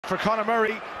for Conor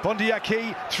Murray. Bundee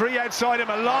Aki, 3 outside him,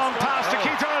 a long pass to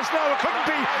Keith Earls. No, it couldn't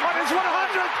be on his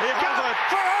 100th gap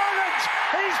for Ireland.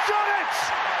 He's done it.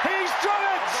 He's done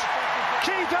it.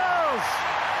 Keith Earls.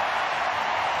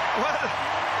 Well,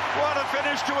 what a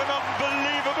finish to an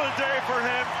unbelievable day for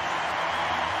him.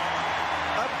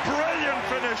 A brilliant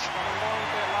finish.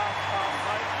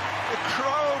 The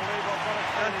crowd,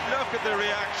 and look at the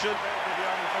reaction.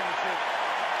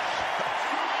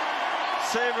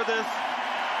 Savour this.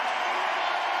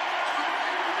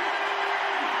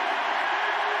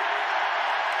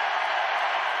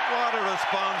 What a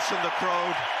response from the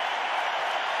crowd.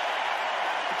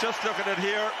 Just look at it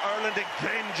here. Ireland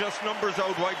again just numbers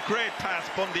out wide. Great pass,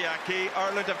 Bundee Aki.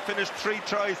 Ireland have finished 3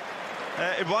 tries.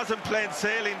 It wasn't plain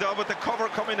sailing though, but the cover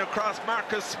coming across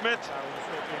Marcus Smith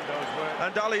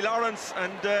and Ollie Lawrence,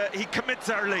 and he commits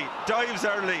early, dives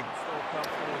early.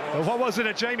 Well, what was it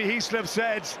that Jamie Heaslip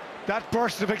said? That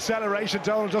burst of acceleration,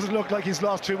 Donald, doesn't look like he's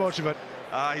lost too much of it.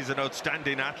 He's an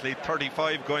outstanding athlete,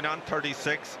 35 going on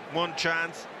 36, one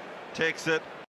chance, takes it.